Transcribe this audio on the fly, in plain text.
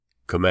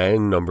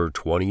Command number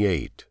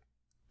 28.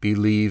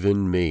 Believe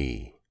in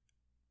me.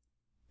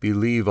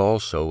 Believe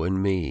also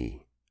in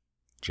me.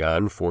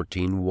 John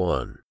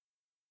 14:1.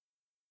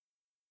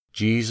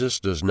 Jesus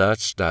does not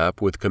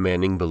stop with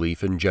commanding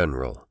belief in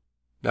general,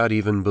 not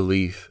even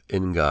belief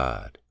in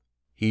God.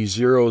 He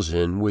zeroes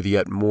in with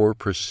yet more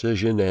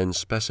precision and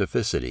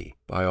specificity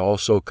by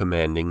also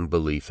commanding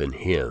belief in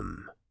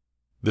Him.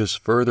 This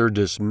further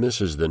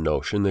dismisses the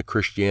notion that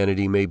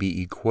Christianity may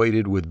be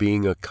equated with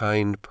being a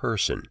kind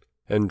person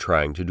and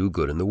trying to do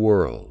good in the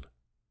world.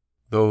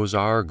 Those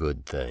are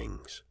good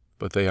things,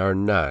 but they are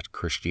not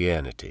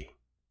Christianity.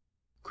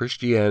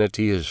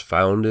 Christianity is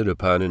founded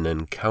upon an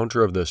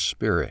encounter of the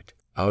Spirit,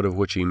 out of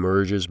which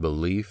emerges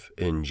belief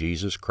in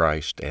Jesus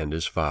Christ and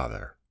His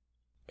Father.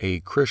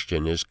 A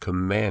Christian is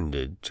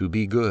commanded to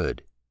be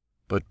good,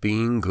 but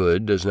being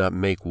good does not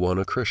make one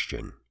a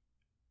Christian.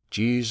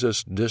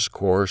 Jesus'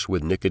 discourse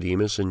with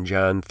Nicodemus in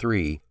John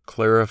 3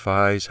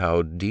 clarifies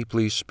how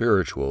deeply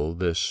spiritual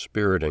this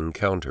Spirit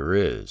encounter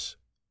is.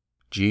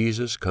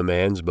 Jesus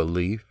commands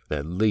belief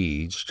that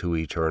leads to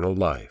eternal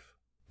life,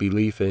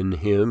 belief in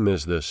Him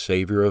as the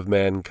Savior of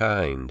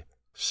mankind,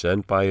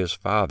 sent by His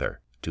Father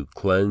to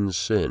cleanse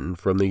sin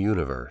from the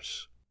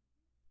universe.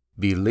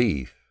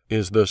 Belief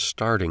is the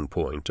starting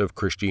point of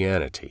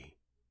Christianity.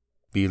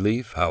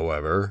 Belief,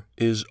 however,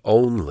 is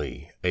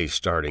only a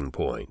starting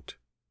point.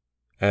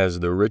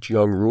 As the rich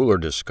young ruler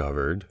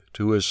discovered,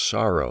 to his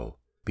sorrow,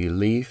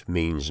 belief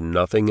means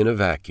nothing in a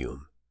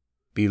vacuum.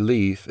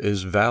 Belief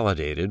is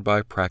validated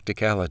by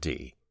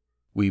practicality.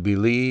 We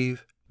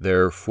believe,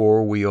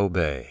 therefore we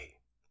obey.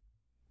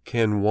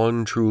 Can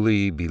one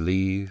truly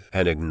believe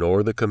and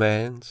ignore the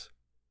commands?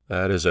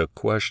 That is a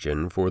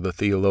question for the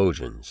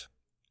theologians.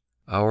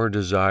 Our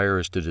desire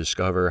is to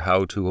discover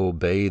how to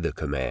obey the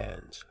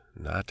commands,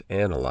 not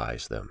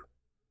analyze them.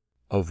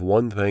 Of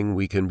one thing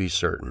we can be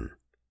certain.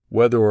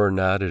 Whether or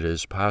not it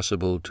is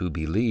possible to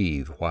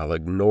believe while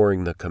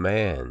ignoring the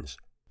commands,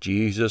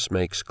 Jesus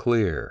makes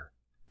clear,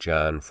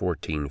 John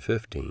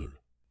 14:15,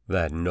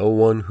 that no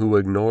one who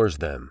ignores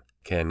them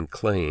can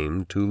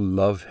claim to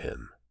love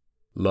Him.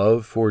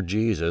 Love for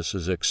Jesus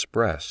is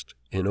expressed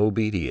in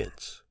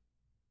obedience.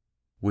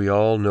 We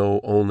all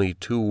know only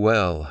too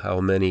well how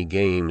many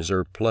games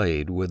are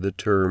played with the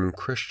term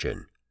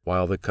Christian,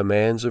 while the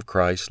commands of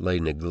Christ lay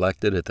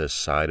neglected at the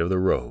side of the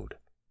road.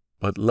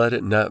 But let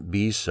it not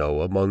be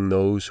so among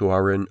those who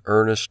are in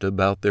earnest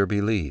about their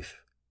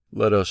belief.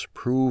 Let us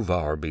prove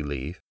our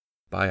belief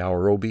by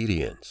our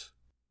obedience.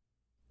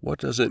 What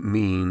does it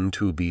mean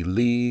to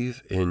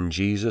believe in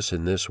Jesus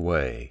in this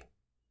way?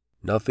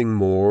 Nothing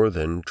more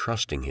than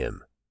trusting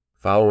Him,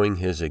 following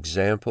His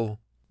example,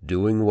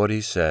 doing what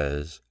He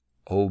says,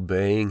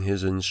 obeying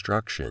His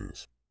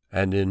instructions,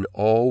 and in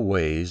all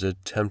ways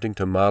attempting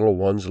to model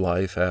one's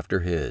life after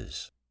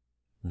His.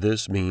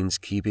 This means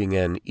keeping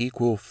an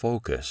equal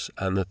focus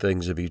on the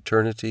things of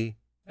eternity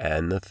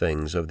and the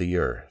things of the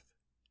earth.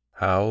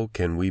 How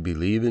can we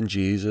believe in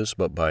Jesus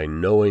but by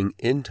knowing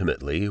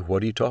intimately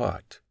what He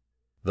taught?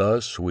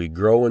 Thus we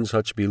grow in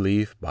such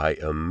belief by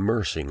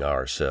immersing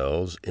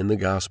ourselves in the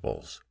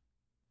Gospels.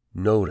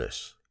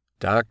 Notice,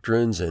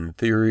 doctrines and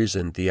theories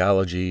and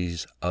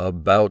theologies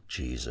about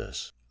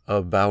Jesus,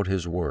 about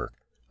His work,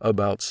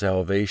 about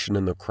salvation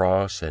in the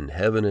cross and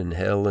heaven and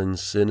hell and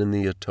sin and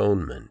the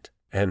atonement,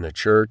 and the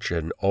church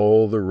and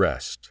all the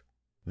rest.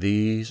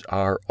 These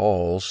are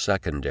all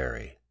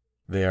secondary.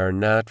 They are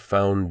not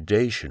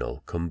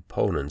foundational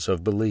components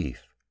of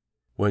belief.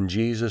 When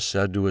Jesus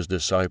said to His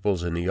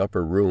disciples in the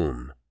upper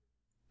room,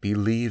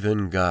 "Believe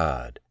in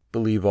God,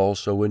 believe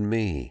also in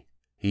me,"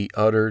 He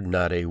uttered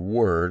not a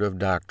word of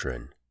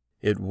doctrine.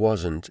 It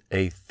wasn't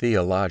a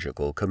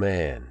theological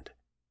command.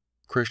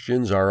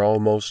 Christians are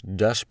almost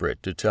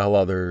desperate to tell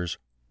others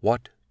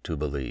what to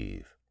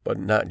believe, but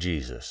not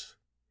Jesus.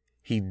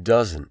 He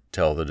doesn't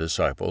tell the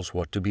disciples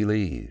what to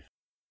believe.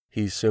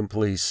 He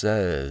simply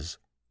says,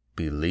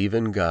 "Believe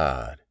in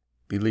God,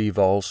 believe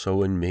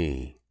also in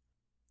me."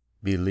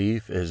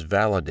 Belief is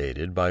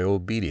validated by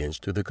obedience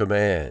to the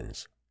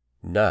commands,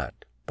 not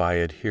by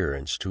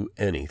adherence to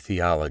any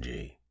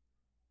theology.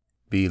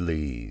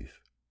 Believe.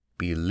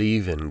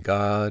 Believe in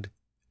God,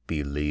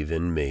 believe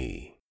in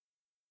me.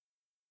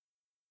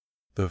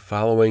 The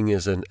following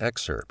is an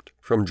excerpt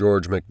from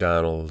George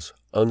MacDonald's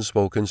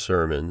Unspoken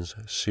Sermons,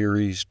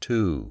 Series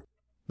 2,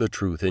 The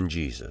Truth in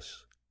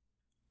Jesus.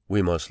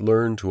 We must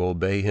learn to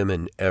obey Him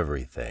in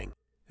everything,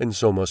 and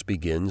so must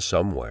begin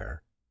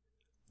somewhere.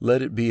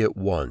 Let it be at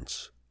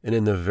once, and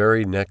in the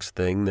very next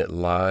thing that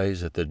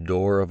lies at the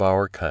door of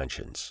our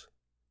conscience.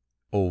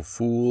 O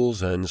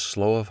fools and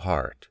slow of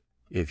heart,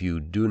 if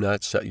you do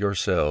not set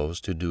yourselves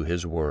to do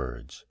His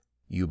words,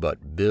 you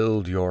but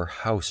build your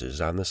houses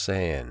on the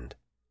sand.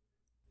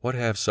 What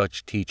have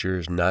such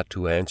teachers not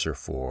to answer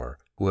for,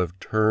 who have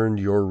turned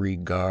your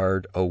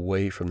regard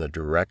away from the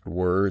direct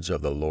words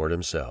of the Lord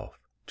Himself,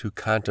 to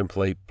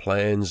contemplate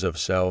plans of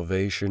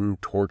salvation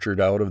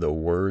tortured out of the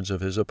words of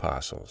His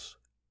apostles?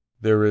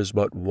 There is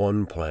but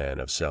one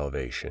plan of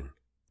salvation,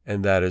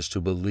 and that is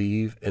to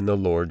believe in the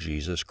Lord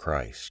Jesus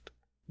Christ.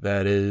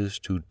 that is,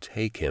 to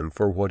take him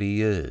for what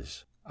he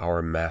is,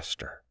 our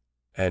Master,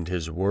 and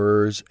his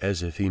words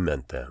as if he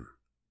meant them.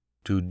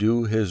 To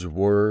do his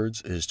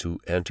words is to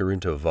enter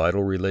into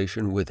vital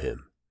relation with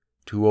him.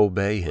 To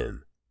obey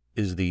him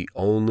is the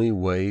only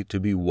way to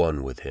be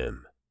one with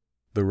him.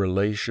 The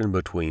relation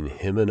between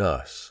him and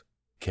us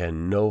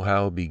can no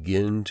how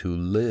begin to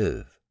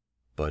live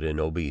but in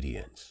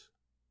obedience.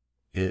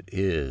 It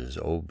is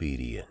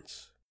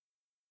obedience.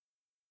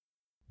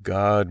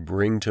 God,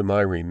 bring to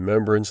my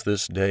remembrance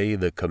this day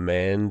the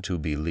command to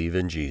believe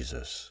in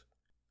Jesus.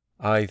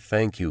 I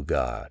thank you,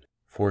 God,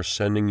 for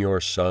sending your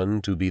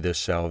Son to be the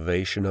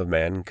salvation of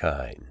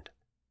mankind.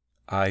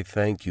 I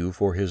thank you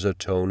for his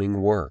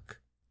atoning work.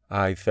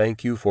 I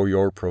thank you for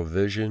your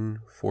provision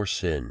for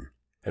sin,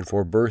 and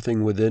for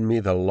birthing within me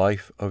the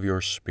life of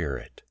your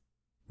Spirit.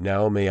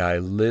 Now may I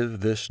live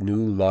this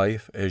new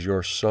life as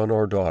your son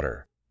or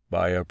daughter,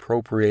 by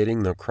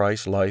appropriating the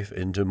Christ life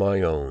into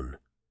my own.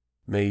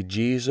 May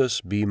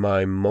Jesus be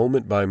my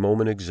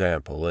moment-by-moment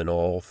example in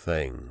all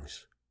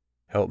things.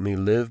 Help me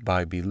live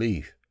by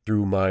belief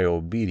through my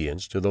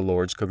obedience to the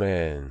Lord's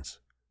commands.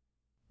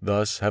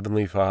 Thus,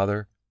 Heavenly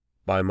Father,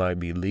 by my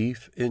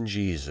belief in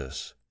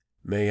Jesus,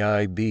 may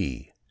I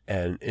be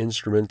an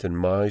instrument in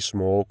my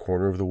small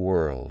corner of the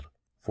world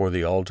for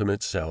the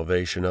ultimate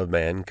salvation of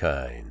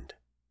mankind.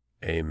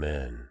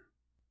 Amen.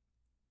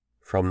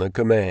 From the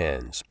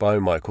Commands by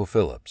Michael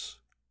Phillips.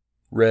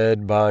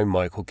 Read by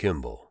Michael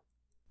Kimball.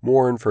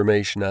 More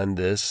information on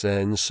this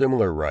and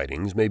similar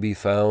writings may be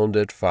found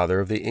at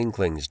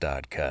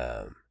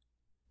fatheroftheinklings.com.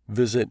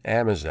 Visit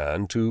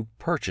Amazon to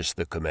purchase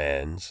the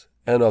Commands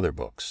and other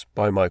books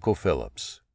by Michael Phillips.